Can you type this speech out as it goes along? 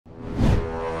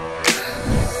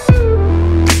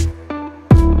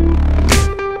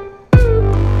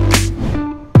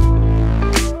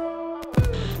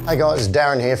Hey guys,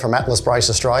 Darren here from Atlas Brace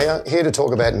Australia, here to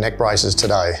talk about neck braces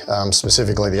today,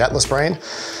 specifically the Atlas brand.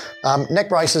 Neck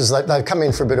braces, they've come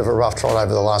in for a bit of a rough trot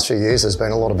over the last few years. There's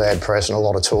been a lot of bad press and a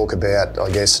lot of talk about,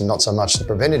 I guess, not so much the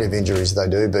preventative injuries they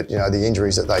do, but the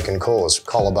injuries that they can cause.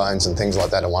 Collarbones and things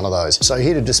like that are one of those. So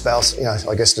here to dispel,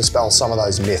 dispel some of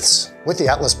those myths. With the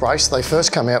Atlas brace, they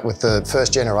first come out with the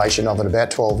first generation of it about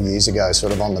 12 years ago,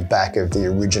 sort of on the back of the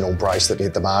original brace that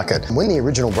hit the market. When the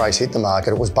original brace hit the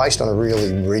market, it was based on a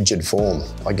really rigid form.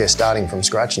 I guess starting from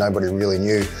scratch, nobody really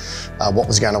knew what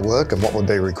was going to work and what would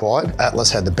be required. Atlas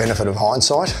had the benefit of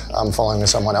hindsight, following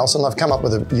someone else, and they've come up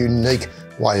with a unique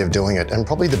way of doing it. And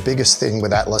probably the biggest thing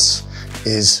with Atlas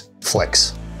is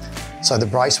flex. So the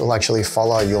brace will actually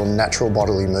follow your natural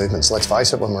bodily movements. Let's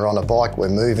face it, when we're on a bike, we're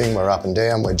moving, we're up and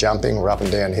down, we're jumping, we're up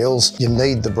and down hills. You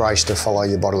need the brace to follow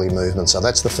your bodily movements. So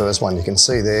that's the first one. You can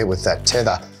see there with that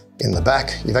tether in the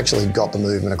back, you've actually got the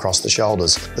movement across the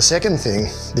shoulders. The second thing,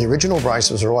 the original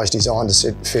brace was always designed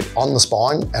to fit on the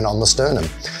spine and on the sternum.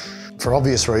 For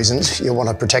obvious reasons, you want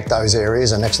to protect those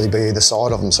areas and actually be either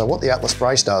side of them. So what the Atlas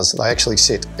brace does, they actually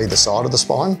sit either side of the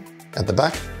spine at the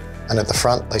back, and at the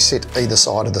front, they sit either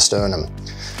side of the sternum.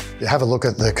 You have a look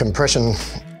at the compression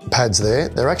pads there,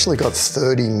 they're actually got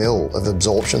 30 mil of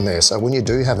absorption there. So when you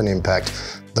do have an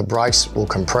impact, the brace will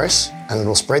compress and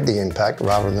it'll spread the impact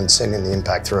rather than sending the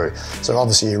impact through. So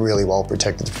obviously you're really well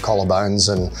protected from collarbones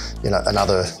and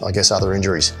other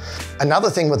injuries. Another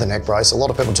thing with the neck brace, a lot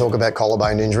of people talk about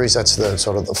collarbone injuries. That's the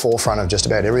sort of the forefront of just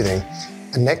about everything.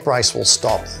 A neck brace will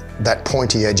stop that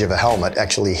pointy edge of a helmet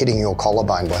actually hitting your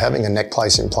collarbone. By having a neck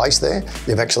brace in place there,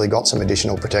 you've actually got some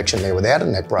additional protection there. Without a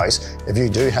neck brace, if you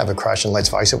do have a crash, and let's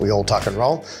face it, we all tuck and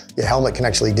roll, your helmet can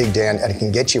actually dig down and it can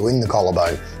get you in the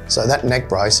collarbone. So that neck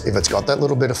brace, if it's got that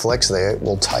little bit of flex there,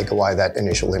 will take away that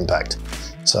initial impact.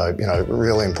 So,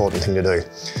 really important thing to do.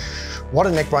 What a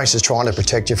neck brace is trying to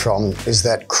protect you from is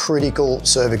that critical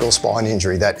cervical spine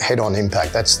injury, that head-on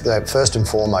impact. That's the first and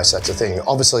foremost, that's the thing.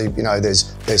 Obviously,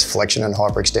 there's flexion and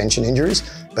hyperextension injuries,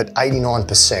 but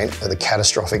 89% of the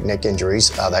catastrophic neck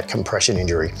injuries are that compression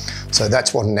injury. So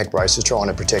that's what a neck brace is trying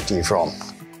to protect you from.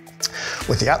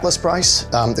 With the Atlas brace,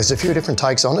 there's a few different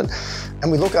takes on it,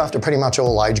 and we look after pretty much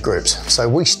all age groups. So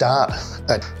we start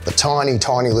at the tiny,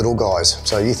 tiny little guys.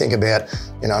 So you think about,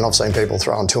 and I've seen people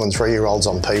throwing 2 and 3 year olds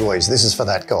on peewees. This is for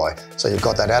that guy. So you've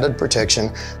got that added protection.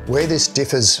 Where this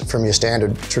differs from your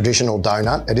standard traditional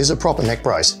donut, it is a proper neck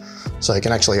brace. So you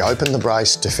can actually open the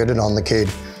brace to fit it on the kid,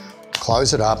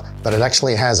 close it up, but it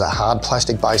actually has a hard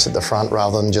plastic base at the front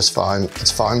rather than just foam.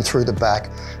 It's foam through the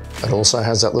back. It also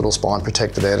has that little spine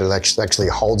protector there that actually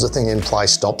holds the thing in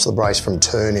place, stops the brace from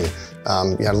turning.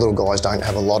 Little guys don't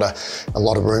have a lot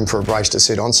of room for a brace to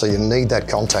sit on, so you need that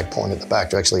contact point at the back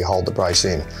to actually hold the brace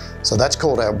in. So that's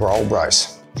called our roll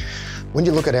brace. When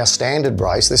you look at our standard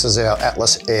brace, this is our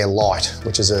Atlas Air Light,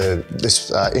 which is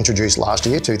introduced last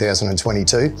year,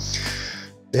 2022.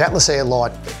 The Atlas Air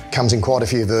Light comes in quite a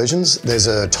few versions. There's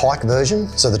a tyke version.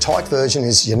 So the tyke version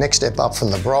is your next step up from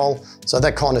the brole. So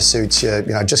that kind of suits you,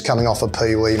 just coming off a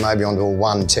peewee, maybe onto a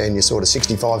 110, your sort of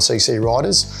 65cc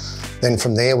riders. Then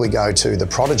from there we go to the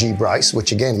Prodigy brace,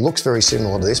 which again looks very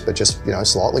similar to this, but just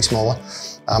slightly smaller.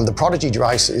 The Prodigy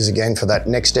brace is again for that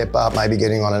next step up, maybe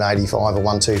getting on an 85 or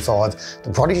 125.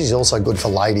 The Prodigy is also good for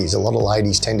ladies. A lot of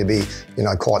ladies tend to be,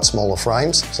 quite smaller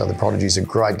frames. So the Prodigy is a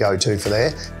great go-to for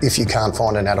there if you can't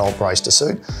find an adult brace to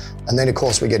suit. And then of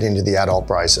course we get into the adult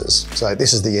braces. So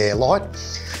this is the Air Light.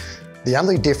 The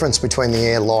only difference between the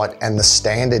Air Light and the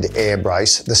standard air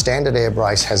brace, the standard air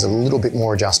brace has a little bit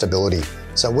more adjustability.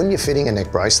 So when you're fitting a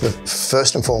neck brace, the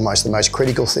first and foremost, the most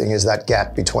critical thing is that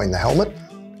gap between the helmet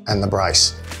and the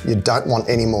brace. You don't want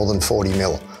any more than 40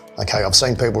 mil. Okay, I've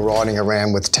seen people riding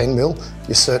around with 10 mil.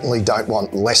 You certainly don't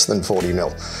want less than 40 mil.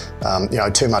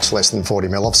 Too much less than 40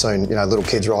 mil. I've seen, little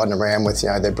kids riding around with,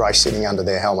 their brace sitting under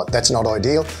their helmet. That's not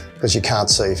ideal because you can't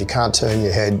see. If you can't turn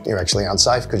your head, you're actually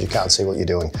unsafe because you can't see what you're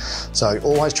doing. So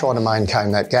always try to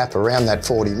maintain that gap around that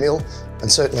 40 mil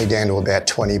and certainly down to about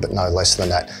 20, but no less than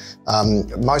that.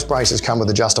 Most braces come with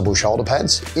adjustable shoulder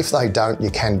pads. If they don't, you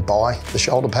can buy the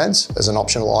shoulder pads as an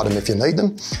optional item if you need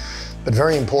them. But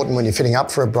very important when you're fitting up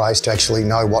for a brace to actually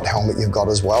know what helmet you've got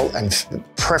as well, and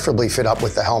preferably fit up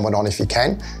with the helmet on if you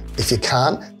can. If you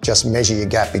can't, just measure your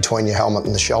gap between your helmet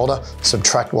and the shoulder,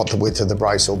 subtract what the width of the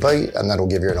brace will be, and that'll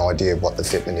give you an idea of what the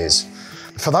fitment is.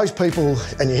 For those people,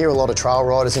 and you hear a lot of trail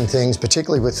riders and things,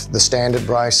 particularly with the standard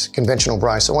brace, conventional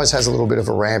brace always has a little bit of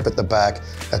a ramp at the back.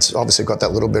 It's obviously got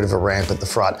that little bit of a ramp at the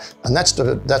front, and that's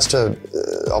to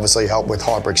obviously help with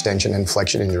hyperextension and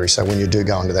flexion injury. So when you do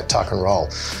go into that tuck and roll.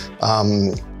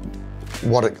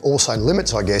 what it also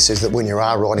limits, I guess, is that when you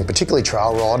are riding, particularly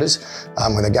trail riders,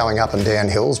 when they're going up and down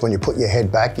hills, when you put your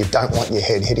head back, you don't want your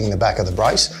head hitting the back of the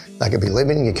brace. That could be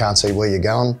limiting, you can't see where you're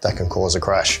going, that can cause a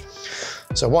crash.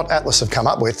 So what Atlas have come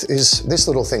up with is this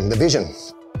little thing, the Vision.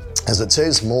 As it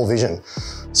says, more vision.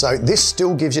 So this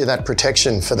still gives you that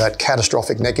protection for that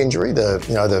catastrophic neck injury,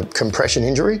 the compression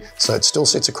injury. So it still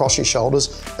sits across your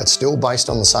shoulders. It's still based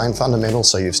on the same fundamentals.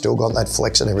 So you've still got that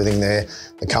flex and everything there.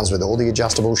 It comes with all the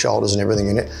adjustable shoulders and everything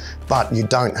in it, but you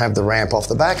don't have the ramp off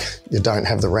the back. You don't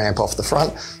have the ramp off the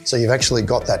front. So you've actually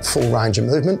got that full range of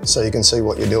movement so you can see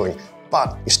what you're doing,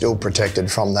 but you're still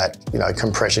protected from that,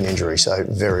 compression injury. So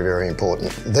very, very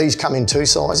important. These come in 2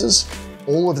 sizes.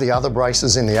 All of the other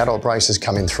braces in the adult braces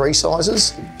come in 3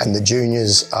 sizes, and the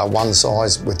juniors are 1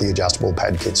 size with the adjustable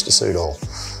pad kits to suit all.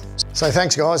 So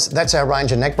thanks guys, that's our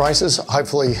range of neck braces.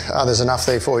 Hopefully there's enough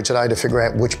there for you today to figure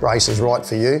out which brace is right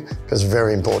for you, because it's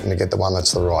very important to get the one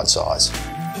that's the right size.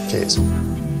 Cheers.